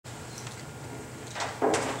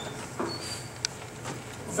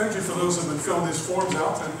Thank you for those who have been filling these forms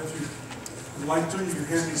out, and if you would like to, you can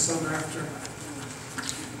hand me some after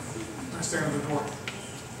I stand at the door.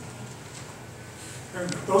 And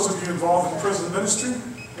those of you involved in prison ministry,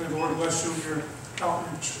 may the Lord bless you in your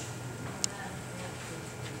outreach.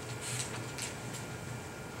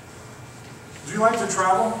 Do you like to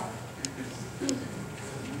travel?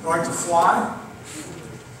 You like to fly?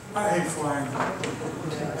 I hate flying.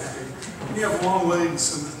 You have long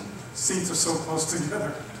legs and seats are so close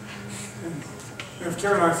together. And if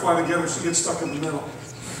Karen and I fly together, she gets stuck in the middle.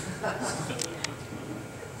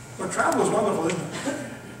 But travel is wonderful, isn't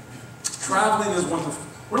it? Traveling is wonderful.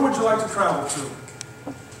 Where would you like to travel to?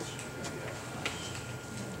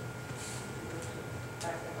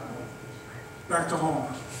 Back to home.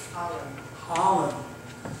 Holland. Holland.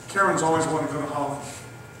 Karen's always wanted to go to Holland.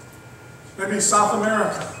 Maybe South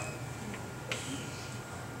America.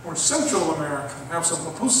 Or Central America. Have some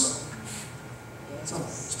pupusa. It's a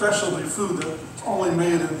specialty food that's only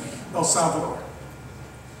made in El Salvador.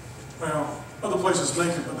 Well, other places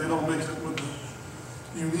make it, but they don't make it with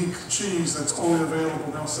the unique cheese that's only available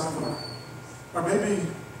in El Salvador. Or maybe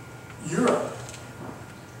Europe.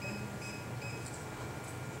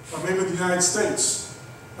 Or maybe the United States,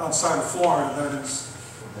 outside of Florida, that is.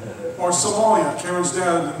 Or Somalia. Karen's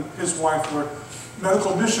dad and his wife were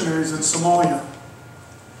medical missionaries in Somalia.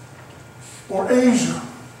 Or Asia.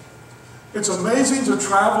 It's amazing to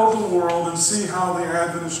travel the world and see how the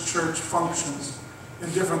Adventist church functions in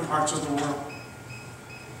different parts of the world.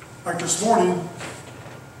 Like this morning,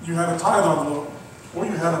 you had a tithe envelope, or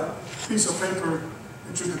you had a piece of paper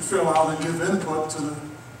that you could fill out and give input to the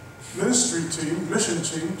ministry team, mission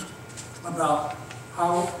team, about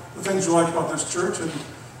how the things you like about this church and the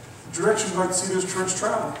direction you'd like to see this church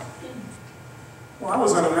travel. Well, I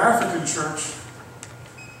was at an African church,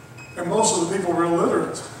 and most of the people were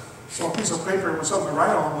illiterate. So a piece of paper with something to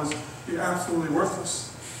write on was be absolutely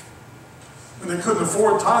worthless. And they couldn't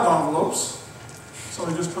afford tithe envelopes, so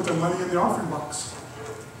they just put their money in the offering box.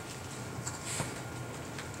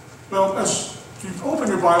 Well, as you open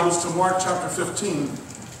your Bibles to Mark chapter 15,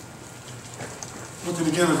 looking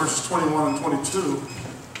again at verses 21 and 22,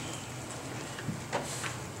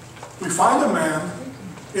 we find a man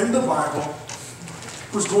in the Bible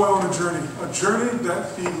who's going on a journey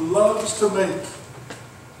that he loves to make.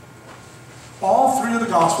 All three of the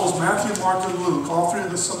Gospels, Matthew, Mark, and Luke, all three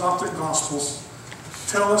of the synoptic Gospels,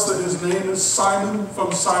 tell us that his name is Simon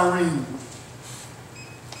from Cyrene.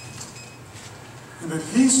 And that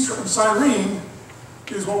Cyrene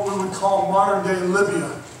is what we would call modern-day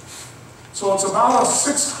Libya. So it's about a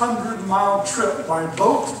 600-mile trip by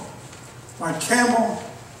boat, by camel,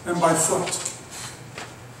 and by foot.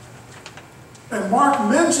 And Mark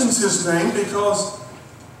mentions his name because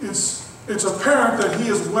it's apparent that he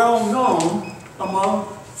is well known among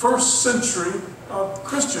first century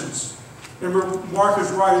Christians. Remember, Mark is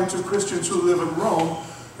writing to Christians who live in Rome,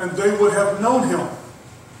 and they would have known him.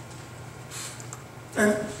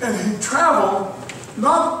 And he traveled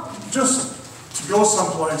not just to go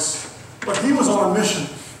someplace, but he was on a mission.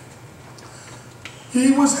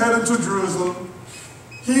 He was headed to Jerusalem.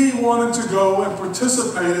 He wanted to go and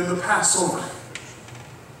participate in the Passover.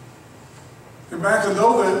 And back in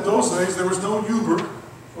those days, there was no Uber,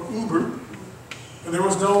 and there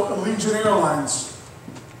was no Allegiant Airlines.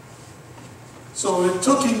 So it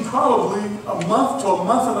took him probably a month to a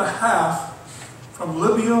month and a half from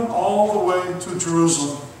Libya all the way to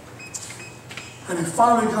Jerusalem. And he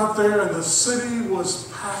finally got there, and the city was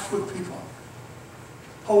packed with people.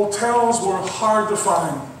 Hotels were hard to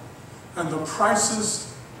find, and the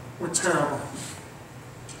prices were terrible.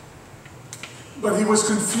 But he was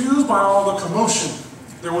confused by all the commotion.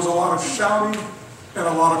 There was a lot of shouting and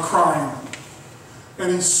a lot of crying.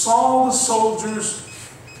 And he saw the soldiers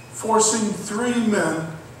forcing 3 men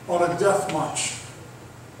on a death march.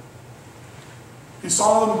 He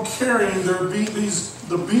saw them carrying the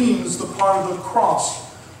beams, the part of the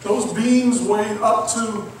cross. Those beams weighed up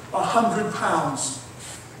to 100 pounds.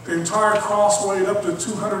 The entire cross weighed up to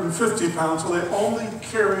 250 pounds, so they only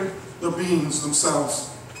carried the beams themselves.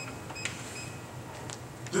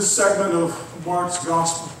 This segment of Mark's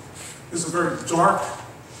Gospel is a very dark,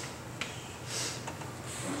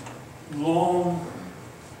 long,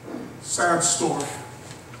 sad story.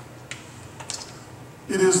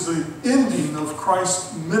 It is the ending of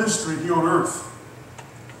Christ's ministry here on earth.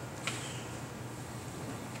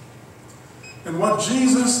 And what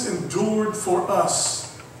Jesus endured for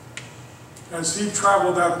us as he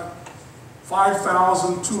traveled that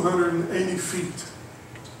 5,280 feet,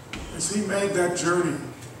 as he made that journey,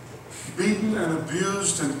 beaten and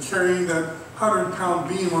abused and carrying that 100-pound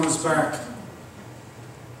beam on his back.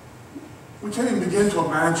 We can't even begin to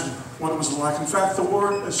imagine what it was like. In fact, the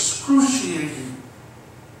word excruciating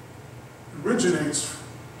originates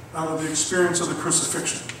out of the experience of the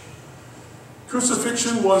crucifixion.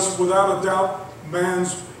 Crucifixion was, without a doubt,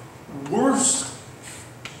 man's worst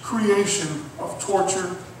creation of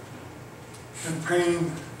torture and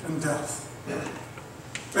pain and death.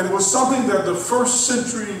 And it was something that the first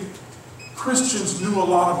century Christians knew a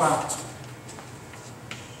lot about,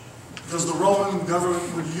 because the Roman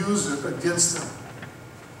government would use it against them.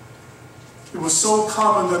 It was so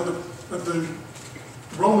common that the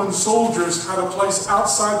Roman soldiers had a place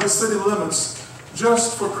outside the city limits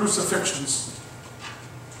just for crucifixions.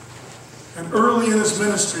 And early in his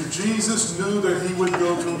ministry, Jesus knew that he would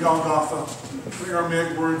go to Golgotha, the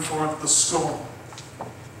Aramaic word for the skull.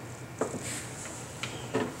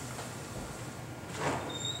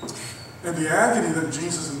 And the agony that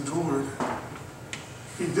Jesus endured,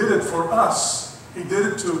 he did it for us. He did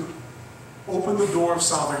it to open the door of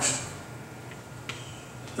salvation.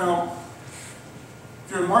 Now,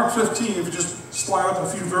 if you're in Mark 15, if you just slide up a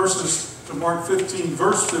few verses to Mark 15,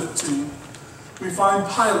 verse 15, we find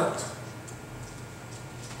Pilate.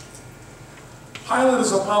 Pilate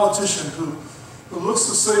is a politician who looks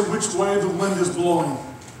to say which way the wind is blowing.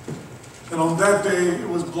 And on that day, it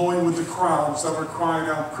was blowing with the crowds that were crying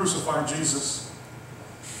out, "Crucify Jesus."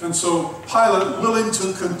 And so Pilate, willing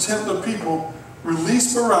to content the people,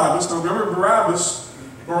 released Barabbas. Now remember Barabbas.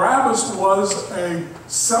 Barabbas was a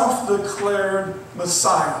self-declared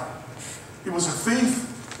Messiah. He was a thief,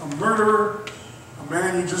 a murderer, a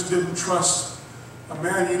man you just didn't trust, a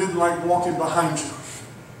man you didn't like walking behind you.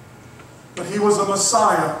 But he was a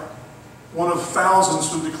Messiah, one of thousands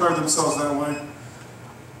who declared themselves that way.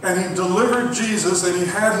 And he delivered Jesus, and he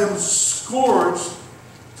had him scourged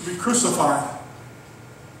to be crucified.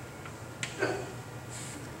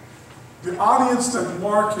 The audience that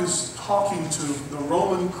Mark is talking to, the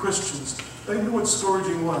Roman Christians, they knew what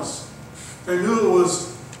scourging was. They knew it was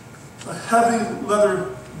a heavy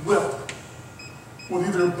leather whip with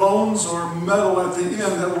either bones or metal at the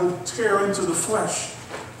end that would tear into the flesh.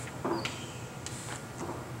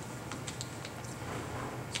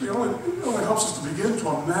 So it only helps us to begin to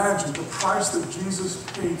imagine the price that Jesus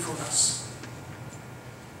paid for us.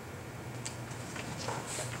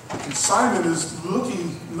 And Simon is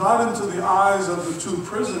looking not into the eyes of the two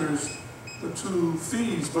prisoners, the two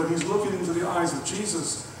thieves, but he's looking into the eyes of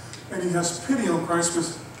Jesus. And he has pity on Christ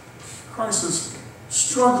because Christ is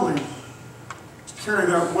struggling to carry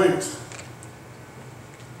that weight.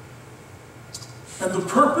 And the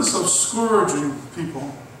purpose of scourging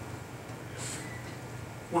people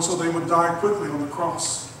was so they would die quickly on the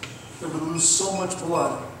cross. They would lose so much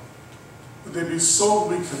blood that they'd be so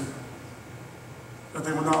weakened that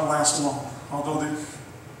they would not last long. Although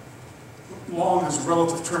long is a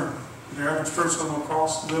relative term. The average person on the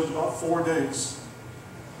cross lived about 4 days.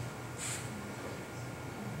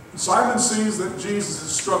 And Simon sees that Jesus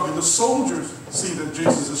is struggling. The soldiers see that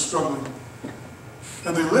Jesus is struggling.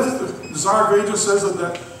 And they lift, the Desire of Ages says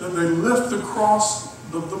that they lift the cross,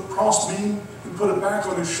 the cross beam, and put it back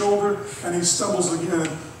on his shoulder, and he stumbles again. And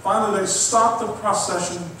finally they stop the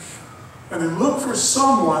procession, and they look for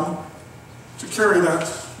someone to carry that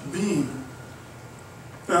beam.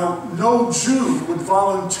 Now, no Jew would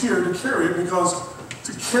volunteer to carry it, because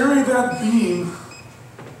to carry that beam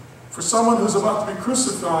for someone who's about to be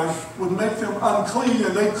crucified would make them unclean,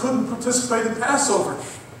 and they couldn't participate in Passover.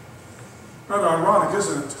 Rather ironic,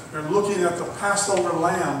 isn't it? They're looking at the Passover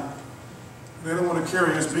lamb. They don't want to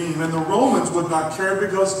carry his beam. And the Romans would not carry it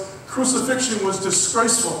because crucifixion was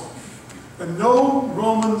disgraceful. And no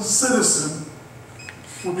Roman citizen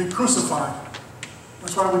would be crucified.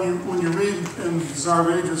 That's why when you read in Desire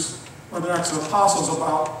of Ages or the Acts of the Apostles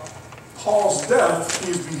about Paul's death,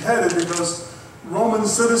 he's beheaded because Roman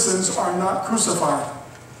citizens are not crucified.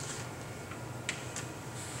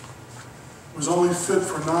 It was only fit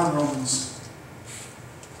for non-Romans.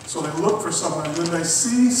 So they look for someone, and then they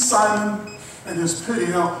see Simon and his pity.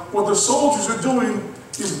 Now, what the soldiers are doing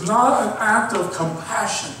is not an act of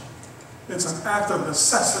compassion. It's an act of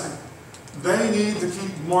necessity. They need to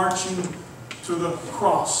keep marching to the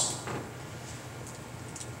cross.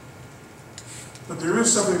 But there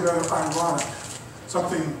is something rather ironic,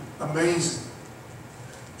 something amazing.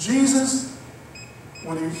 Jesus,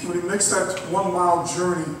 when he makes that 1 mile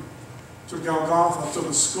journey to Golgotha, to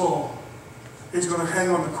the skull, he's going to hang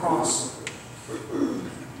on the cross.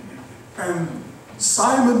 And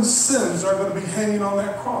Simon's sins are going to be hanging on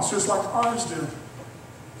that cross, just like ours did.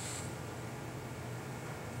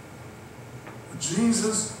 But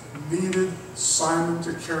Jesus needed Simon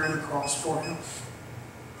to carry the cross for him,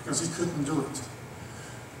 because he couldn't do it.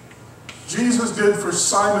 Jesus did for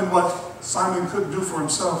Simon what Simon couldn't do for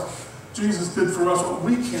himself. Jesus did for us what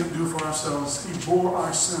we can't do for ourselves. He bore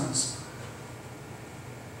our sins.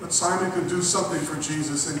 But Simon could do something for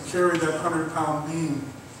Jesus and carry that 100-pound beam.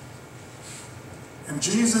 And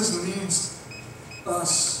Jesus needs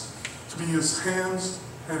us to be his hands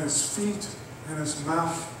and his feet and his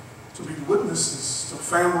mouth, to be witnesses to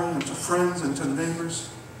family and to friends and to neighbors.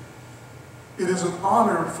 It is an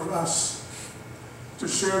honor for us to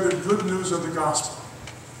share the good news of the gospel,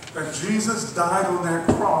 that Jesus died on that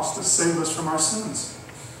cross to save us from our sins.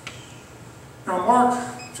 Now, Mark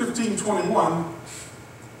 15:21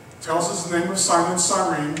 tells us the name of Simon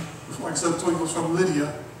Cyrene, like I said, he was from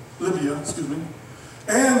Libya,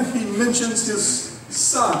 and he mentions his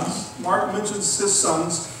sons. Mark mentions his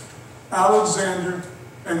sons, Alexander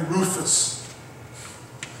and Rufus.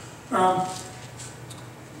 Now,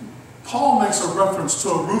 Paul makes a reference to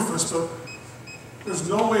a Rufus, but there's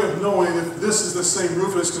no way of knowing if this is the same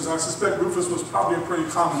Rufus, because I suspect Rufus was probably a pretty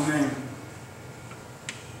common name.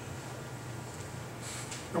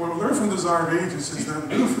 And what we learn from the Desire of Ages is that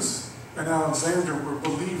Rufus and Alexander were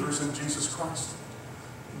believers in Jesus Christ.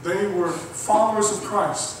 They were followers of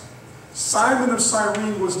Christ. Simon of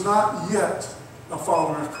Cyrene was not yet a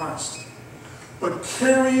follower of Christ. But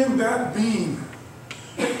carrying that beam,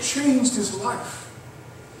 it changed his life.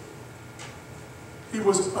 He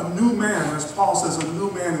was a new man, as Paul says, a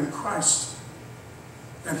new man in Christ.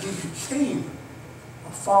 And he became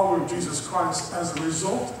a follower of Jesus Christ as a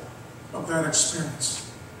result of that experience.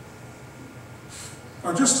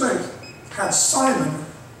 Now just think, had Simon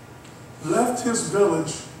left his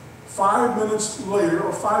village 5 minutes later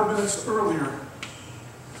or 5 minutes earlier,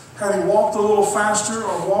 had he walked a little faster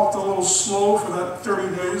or walked a little slow for that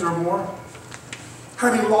 30 days or more,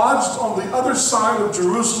 had he lodged on the other side of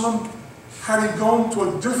Jerusalem, had he gone to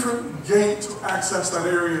a different gate to access that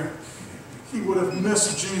area, he would have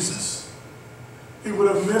missed Jesus. He would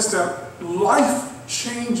have missed that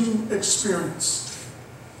life-changing experience.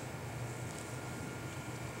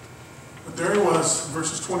 But there he was,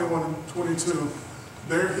 verses 21 and 22.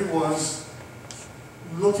 There he was,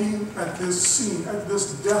 looking at this scene, at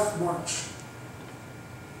this death march.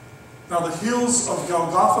 Now the hills of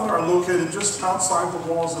Golgotha are located just outside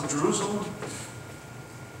the walls of Jerusalem.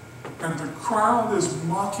 And the crowd is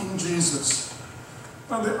mocking Jesus.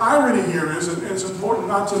 Now the irony here is, and it's important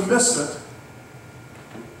not to miss it,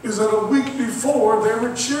 is that a week before they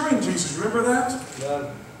were cheering Jesus. Remember that? Yeah.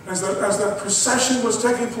 As that procession was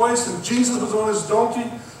taking place and Jesus was on his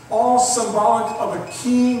donkey, all symbolic of a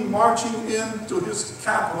king marching into his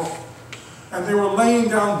capital. And they were laying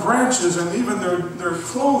down branches and even their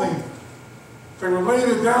clothing. They were laying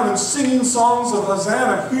it down and singing songs of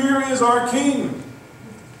Hosanna. Here is our king.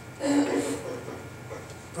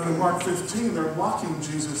 But in Mark 15, they're mocking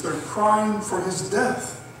Jesus. They're crying for his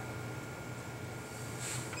death.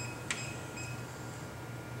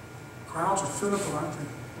 Crowds are fickle, aren't they?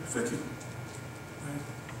 They're fickle.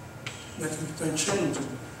 They change.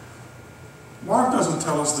 Mark doesn't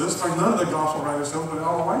tell us this, like none of the gospel writers do, but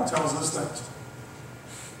Ellen White tells us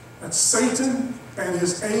that Satan and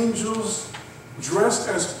his angels, dressed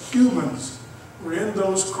as humans, were in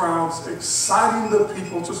those crowds, exciting the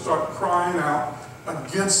people to start crying out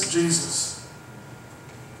against Jesus.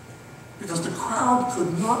 Because the crowd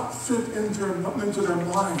could not fit into their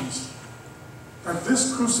minds that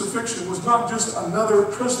this crucifixion was not just another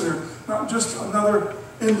prisoner, not just another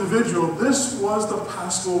individual. This was the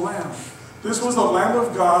Paschal Lamb. This was the Lamb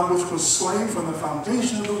of God which was slain from the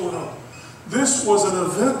foundation of the world. This was an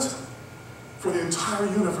event for the entire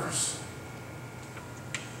universe.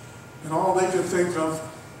 And all they could think of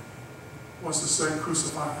was to say,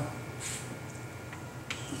 crucify him.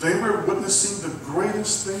 They were witnessing the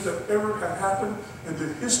greatest thing that ever had happened in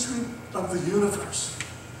the history of the universe.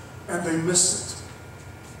 And they missed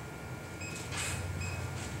it.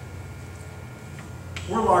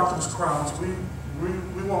 We're like those crowds.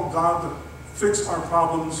 We want God to fix our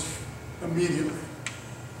problems immediately.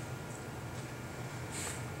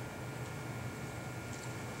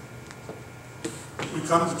 We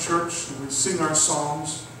come to church and we sing our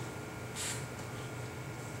songs.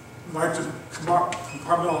 We like to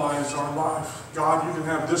compartmentalize our life. God, you can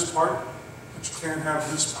have this part, but you can't have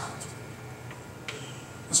this part.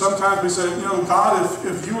 And sometimes we say, you know, God,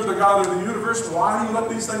 if you were the God of the universe, why do you let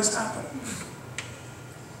these things happen?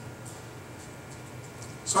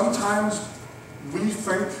 Sometimes we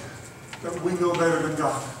think that we know better than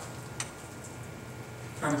God.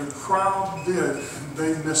 And the crowd did, and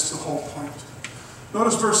they missed the whole point.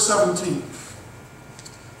 Notice verse 17.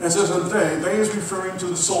 It says, and they is referring to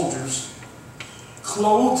the soldiers,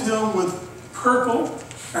 clothed him with purple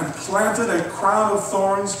and planted a crown of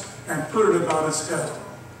thorns and put it about his head,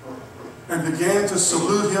 and began to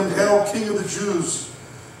salute him, "Hail, King of the Jews."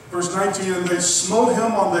 Verse 19, and they smote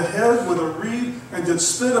him on the head with a reed, and did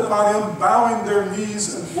spit upon him, bowing their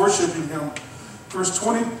knees and worshiping him. Verse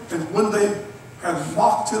 20, and when they had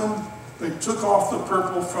mocked him, they took off the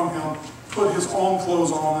purple from him, put his own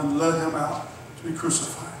clothes on, and led him out to be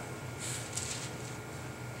crucified.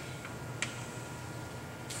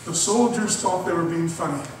 The soldiers thought they were being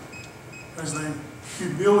funny as they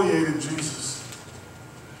humiliated Jesus.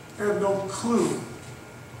 They had no clue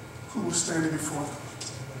who was standing before them.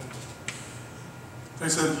 They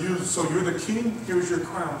said, so you're the king? Here's your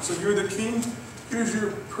crown. So you're the king? Here's your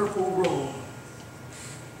purple robe.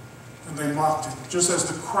 And they mocked him, just as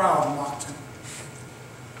the crowd mocked him.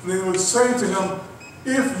 And they would say to him,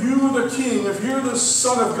 if you're the king, if you're the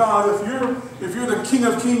Son of God, if you're the King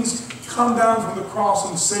of Kings, come down from the cross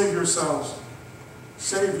and save yourselves.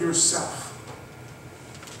 Save yourself.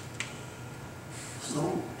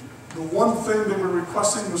 So the one thing they were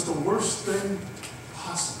requesting was the worst thing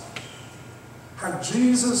possible. Had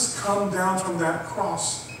Jesus come down from that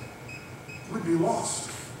cross, we'd be lost.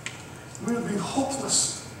 We would be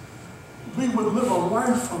hopeless. We would live a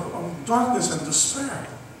life of darkness and despair.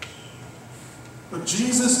 But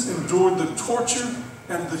Jesus endured the torture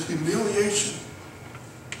and the humiliation.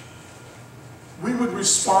 We would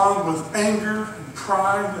respond with anger and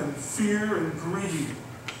pride and fear and greed.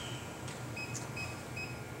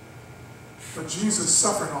 But Jesus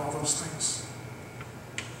suffered all those things.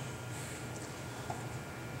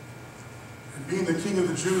 And being the King of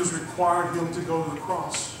the Jews required him to go to the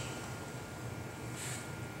cross,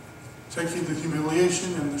 taking the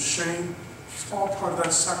humiliation and the shame. It's all part of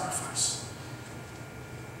that sacrifice.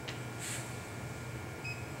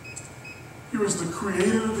 Here is the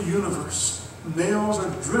creator of the universe. Nails are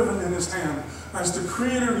driven in his hand. As the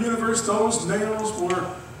creator of the universe, those nails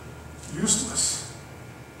were useless.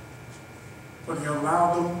 But he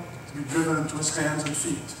allowed them to be driven into his hands and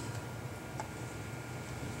feet.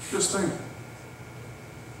 Just think.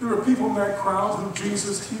 There were people in that crowd who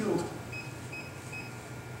Jesus healed.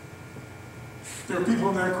 There were people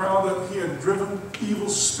in that crowd that he had driven evil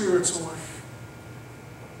spirits away.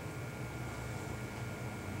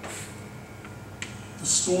 The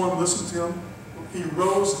storm listened to him. He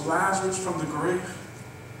rose Lazarus from the grave.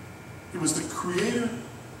 He was the creator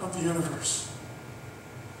of the universe.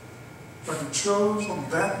 But he chose on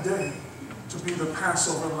that day to be the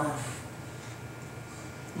Passover lamb.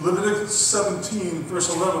 Leviticus 17,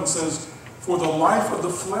 verse 11 says, for the life of the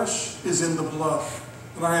flesh is in the blood,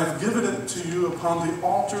 and I have given it to you upon the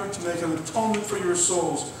altar to make an atonement for your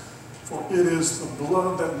souls, for it is the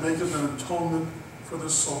blood that maketh an atonement for the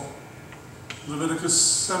soul. Leviticus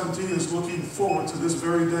 17 is looking forward to this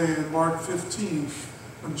very day in Mark 15,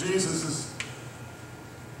 when Jesus is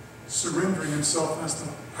surrendering himself as the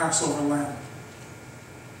Passover lamb.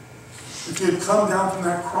 If he had come down from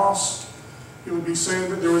that cross, he would be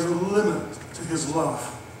saying that there was a limit to his love.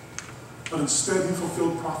 But instead he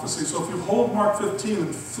fulfilled prophecy. So if you hold Mark 15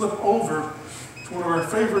 and flip over to one of our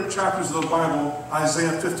favorite chapters of the Bible,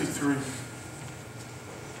 Isaiah 53.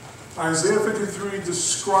 Isaiah 53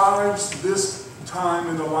 describes this time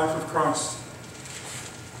in the life of Christ.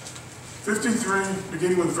 53,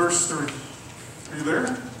 beginning with verse 3. Are you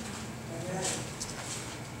there?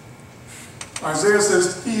 Isaiah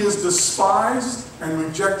says, he is despised and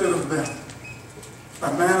rejected of men,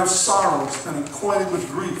 a man of sorrows and acquainted with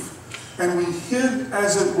grief. And we hid,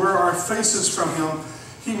 as it were, our faces from him.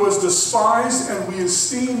 He was despised, and we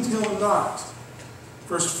esteemed him not.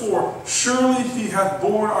 Verse 4, surely he hath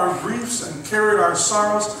borne our griefs and carried our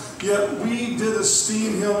sorrows, yet we did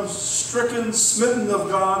esteem him stricken, smitten of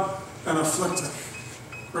God, and afflicted.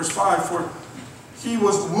 Verse 5, for he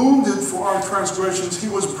was wounded for our transgressions, he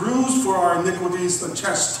was bruised for our iniquities, the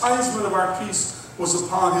chastisement of our peace was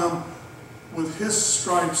upon him. With his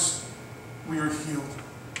stripes we are healed.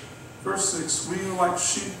 Verse 6, we like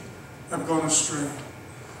sheep have gone astray.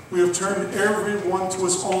 We have turned every one to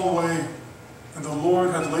his own way, and the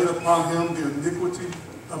Lord hath laid upon him the iniquity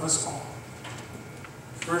of us all.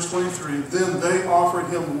 Verse 23, then they offered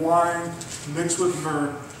him wine mixed with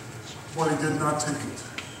myrrh, but he did not take it.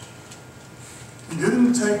 He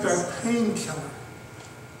didn't take that painkiller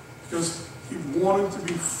because he wanted to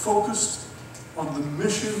be focused on the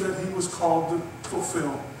mission that he was called to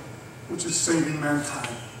fulfill, which is saving mankind.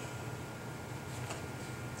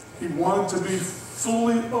 He wanted to be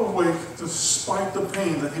fully awake despite the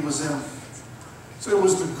pain that he was in. So it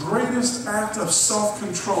was the greatest act of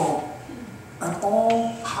self-control. An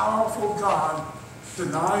all-powerful God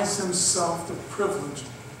denies himself the privilege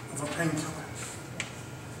of a painkiller.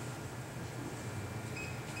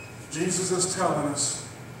 Jesus is telling us,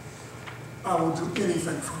 I will do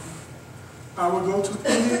anything for you. I will go to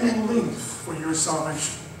any length for your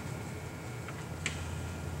salvation.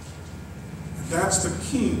 And that's the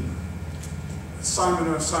king that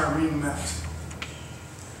Simon of Cyrene met.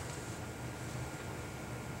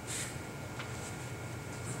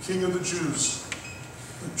 The King of the Jews,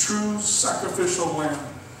 the true sacrificial lamb,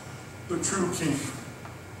 the true king.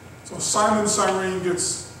 So Simon of Cyrene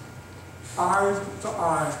gets eye to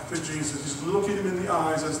eye to Jesus. He's looking him in the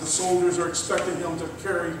eyes as the soldiers are expecting him to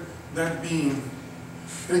carry that beam.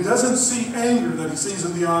 And he doesn't see anger that he sees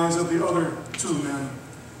in the eyes of the other two men.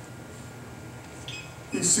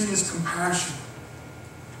 He sees compassion.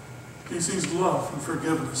 He sees love and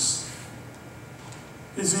forgiveness.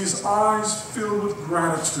 He sees eyes filled with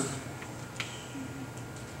gratitude.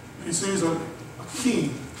 He sees a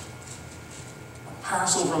king, a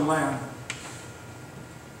Passover lamb,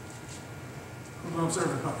 who loves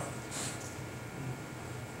everybody,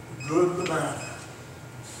 the good and the bad.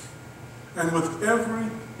 And with every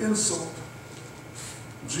insult,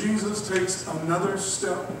 Jesus takes another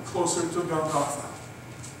step closer to Golgotha.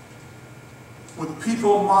 With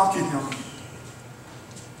people mocking him,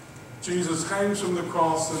 Jesus hangs from the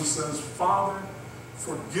cross and says, Father,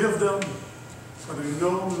 forgive them, for they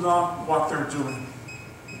know not what they're doing.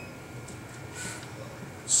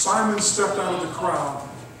 Simon stepped out of the crowd,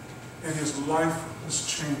 and his life was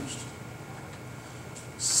changed.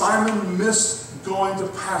 Simon missed going to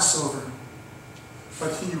Passover,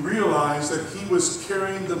 but he realized that he was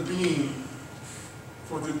carrying the beam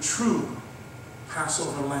for the true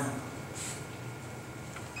Passover lamb.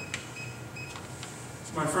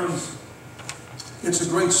 So my friends, it's a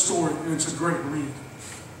great story and it's a great read.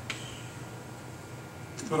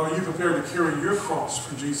 But are you prepared to carry your cross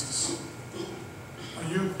for Jesus?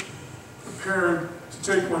 Are you prepared to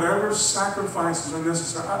take whatever sacrifices are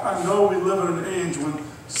necessary? I know we live in an age when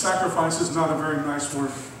sacrifice is not a very nice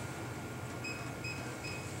word.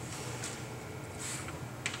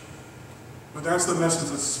 But that's the message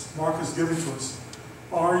that Mark is giving to us.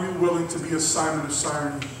 Are you willing to be a Simon of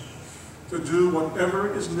Cyrene? To do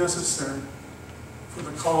whatever is necessary for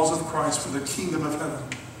the cause of Christ, for the kingdom of heaven.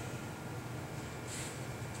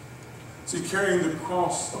 See, carrying the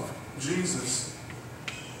cross of Jesus,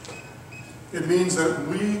 it means that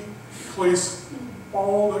we place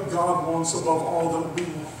all that God wants above all that we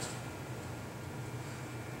want.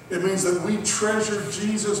 It means that we treasure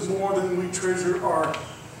Jesus more than we treasure our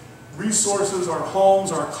resources, our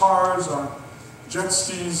homes, our cars, our jet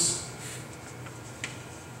skis,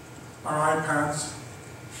 our iPads.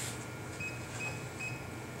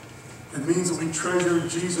 It means that we treasure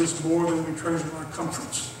Jesus more than we treasure our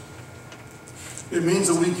comforts. It means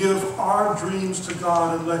that we give our dreams to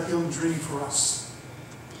God and let Him dream for us.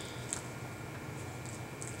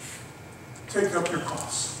 Take up your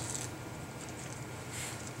cross.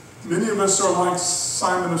 Many of us are like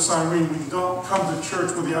Simon of Cyrene. We don't come to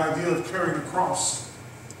church with the idea of carrying a cross.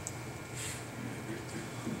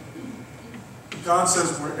 God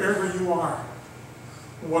says, wherever you are,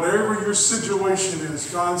 whatever your situation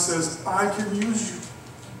is, God says, I can use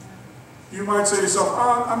you. You might say to yourself,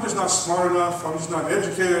 I'm just not smart enough, I'm just not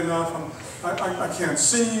educated enough, I can't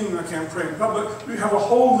sing, I can't pray in public. We have a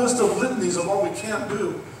whole list of litanies of what we can't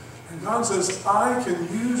do. And God says, I can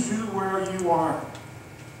use you where you are.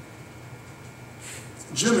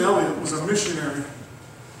 Jim Elliot was a missionary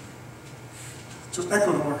to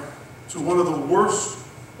Ecuador, to one of the worst,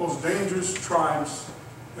 most dangerous tribes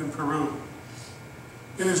in Peru.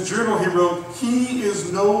 In his journal he wrote, "He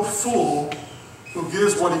is no fool who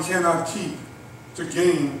gives what he cannot keep to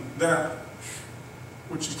gain that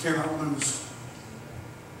which he cannot lose."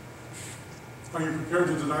 Are you prepared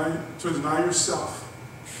to deny yourself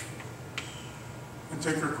and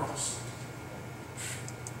take your cross?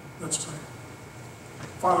 Let's pray.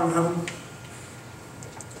 Father in heaven,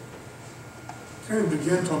 I can't even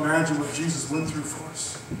begin to imagine what Jesus went through for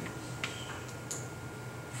us.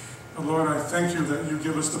 And Lord, I thank you that you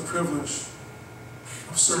give us the privilege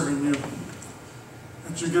of serving you.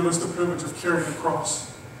 That you give us the privilege of carrying the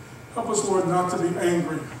cross. Help us, Lord, not to be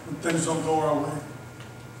angry when things don't go our way.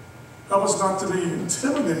 Help us not to be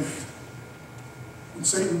intimidated when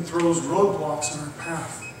Satan throws roadblocks in our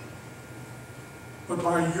path. But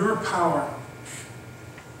by your power,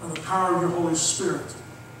 by the power of your Holy Spirit,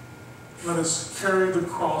 let us carry the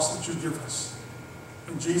cross that you give us.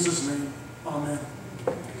 In Jesus' name, amen.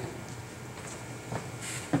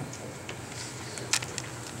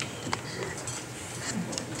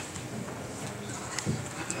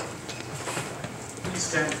 Please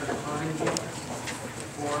stand for the closing hymn,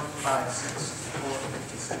 456,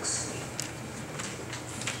 456.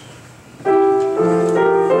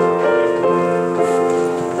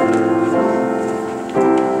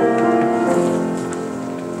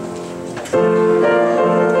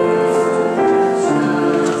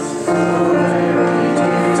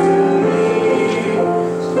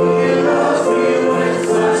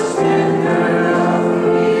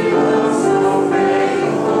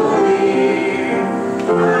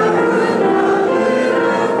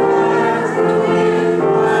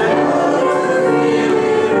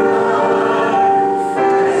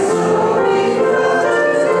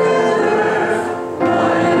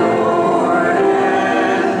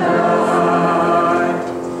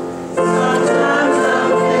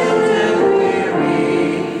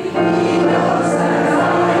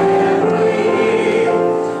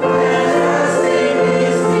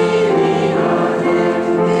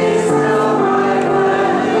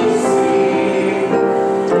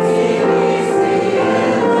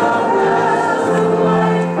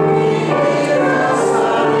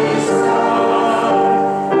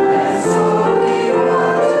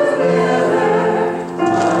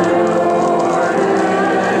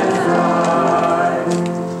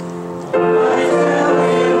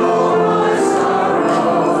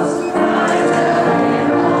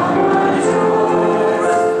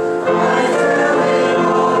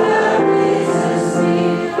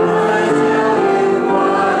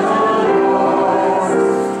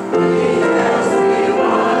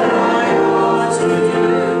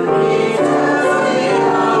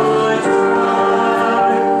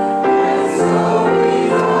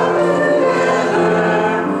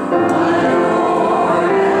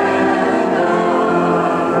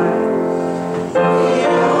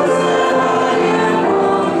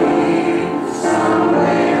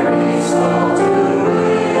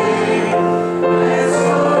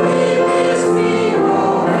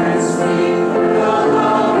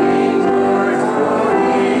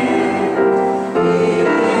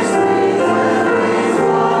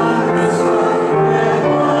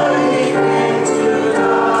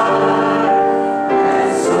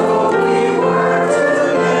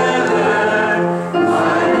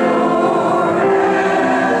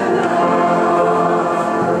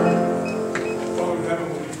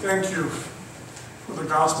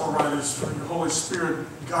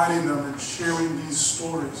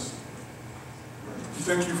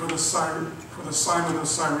 Thank you for the Simon of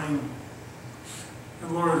Cyrene.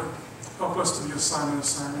 And Lord, help us to be a Simon of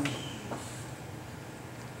Cyrene.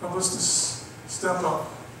 Help us to step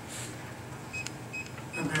up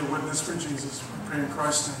and be a witness for Jesus. We pray in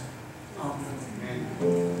Christ's name.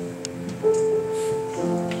 Amen.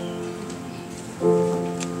 Amen.